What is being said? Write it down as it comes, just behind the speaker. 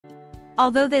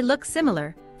Although they look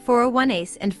similar,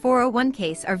 401(a)s and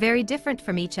 401(k)s are very different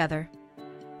from each other.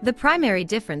 The primary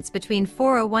difference between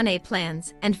 401(a)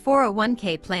 plans and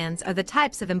 401(k) plans are the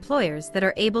types of employers that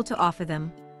are able to offer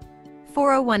them.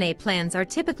 401(a) plans are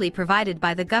typically provided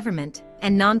by the government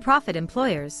and non-profit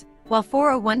employers, while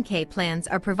 401(k) plans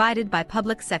are provided by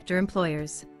public sector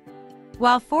employers.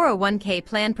 While 401(k)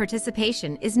 plan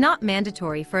participation is not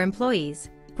mandatory for employees,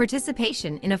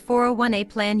 participation in a 401(a)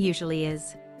 plan usually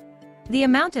is. The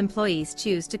amount employees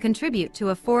choose to contribute to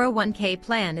a 401(k)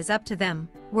 plan is up to them,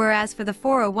 whereas for the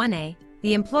 401(a),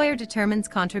 the employer determines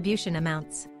contribution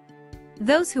amounts.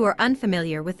 Those who are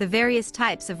unfamiliar with the various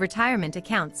types of retirement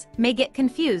accounts may get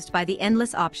confused by the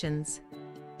endless options.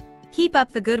 Keep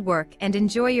up the good work and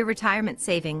enjoy your retirement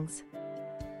savings.